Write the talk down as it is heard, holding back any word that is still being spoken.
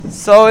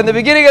So in the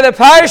beginning of the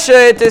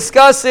parsha, it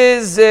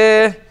discusses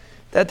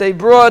that they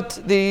brought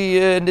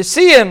the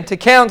Nesiim to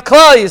count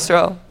Klal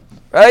Yisrael,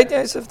 right?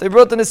 Yes, if they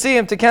brought the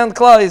Nesiim to count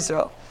Klal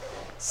Yisrael.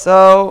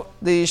 So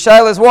the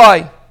shaila is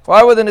why?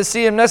 Why were the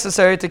Nesiim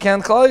necessary to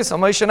count Klal Yisrael?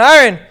 Moshe and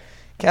Aaron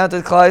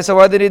counted Klal Yisrael.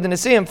 Why did they need the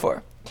Nesiim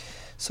for?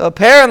 So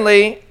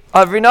apparently,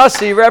 Avri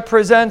Nasi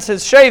represents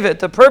his Shevet.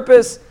 The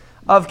purpose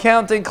of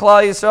counting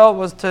Klal Yisrael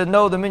was to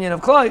know the minyan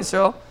of Klal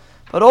Yisrael,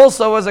 but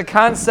also was a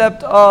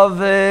concept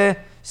of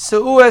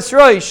Su'u'es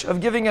Roish, of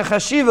giving a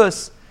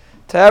chashivas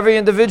to every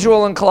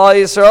individual in Klal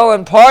Yisrael,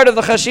 and part of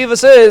the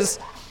chashivas is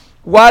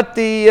what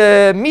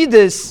the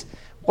midas,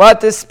 what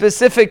the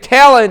specific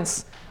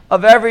talents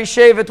of every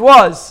shevet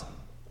was,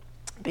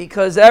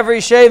 because every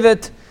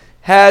shevet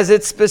has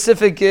its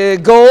specific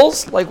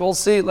goals, like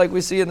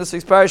we see in this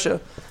week's parsha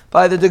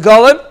by the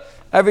Degalim.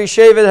 Every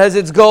shevet has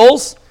its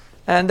goals,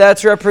 and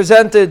that's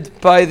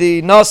represented by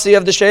the nasi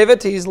of the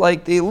shevet. He's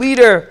like the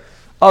leader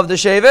of the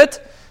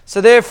shevet. So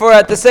therefore,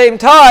 at the same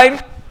time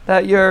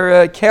that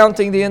you're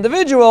counting the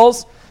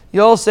individuals,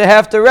 you also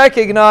have to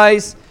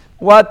recognize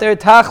what their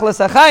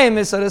tachlis achayim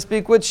is, so to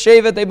speak, which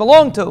shevet they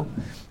belong to.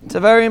 It's a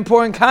very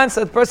important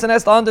concept. The person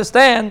has to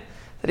understand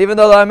that even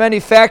though there are many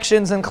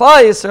factions in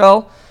Klal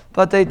Yisrael,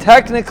 but they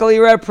technically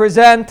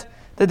represent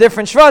the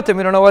different shvatim.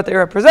 We don't know what they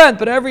represent,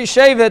 but every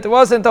shevet, it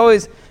wasn't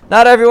always,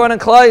 not everyone in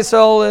Klal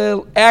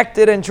Yisrael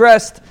acted and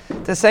dressed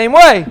the same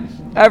way.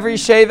 Every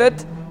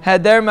shevet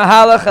had their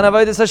mahalach and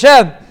avodas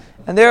Hashem.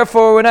 And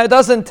therefore, when it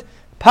doesn't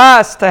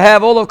pass to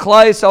have all of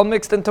Klal Yisrael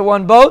mixed into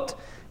one boat,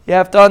 you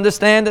have to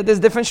understand that there's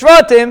different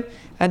shvatim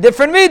and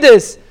different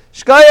midas.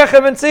 Shkayach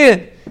and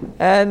Tzion.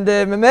 And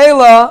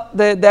Memela,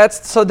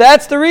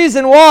 that's the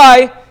reason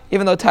why,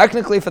 even though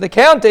technically for the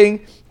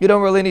counting, you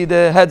don't really need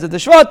the heads of the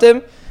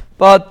shvatim,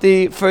 but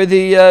to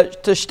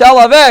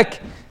shtel avek,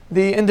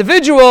 the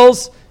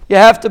individuals, you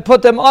have to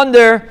put them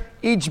under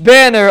each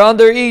banner,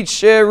 under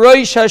each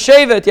Roish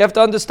HaShevet. You have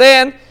to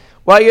understand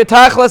what your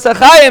tachlis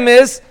achayim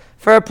is,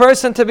 for a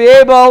person to be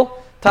able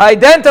to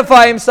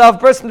identify himself, a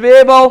person to be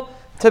able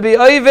to be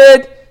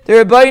oived, the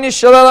Rebbeinu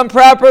Shalom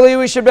properly.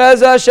 We should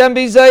be'ez Hashem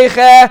be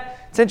zeicha.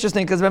 It's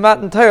interesting because by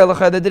Matan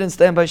Torah, they didn't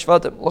stand by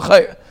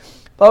Shvatim.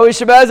 But we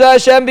should be'ez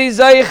Hashem be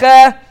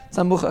zeicha. It's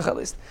a muchach at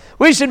least.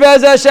 We should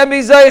be'ez Hashem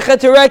be zeicha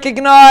to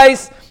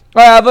recognize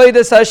our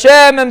avodas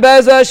Hashem, and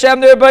be'ez Hashem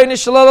the Rebbeinu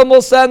Shalom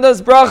will send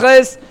us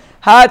brachas,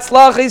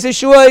 hatzlachis,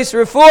 yeshuas,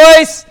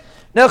 refuos,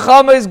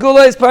 nechamas,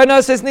 gulas,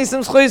 parnases,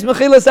 nisim, schuis,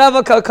 mechilas,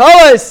 avaka,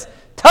 kolas.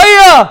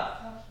 Taya!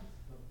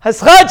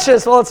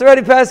 Haschatshus. Well, it's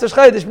already past Rosh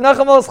Chodesh.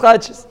 Menachem al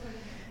Haschatshus.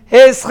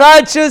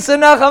 Haschatshus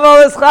and Menachem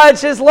al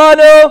Haschatshus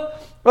lanu.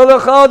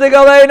 Ulechal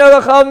degaleinu,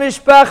 ulechal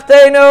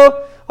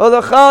mishpachteinu,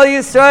 ulechal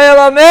Yisrael.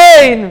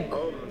 Amen.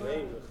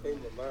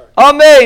 Amen.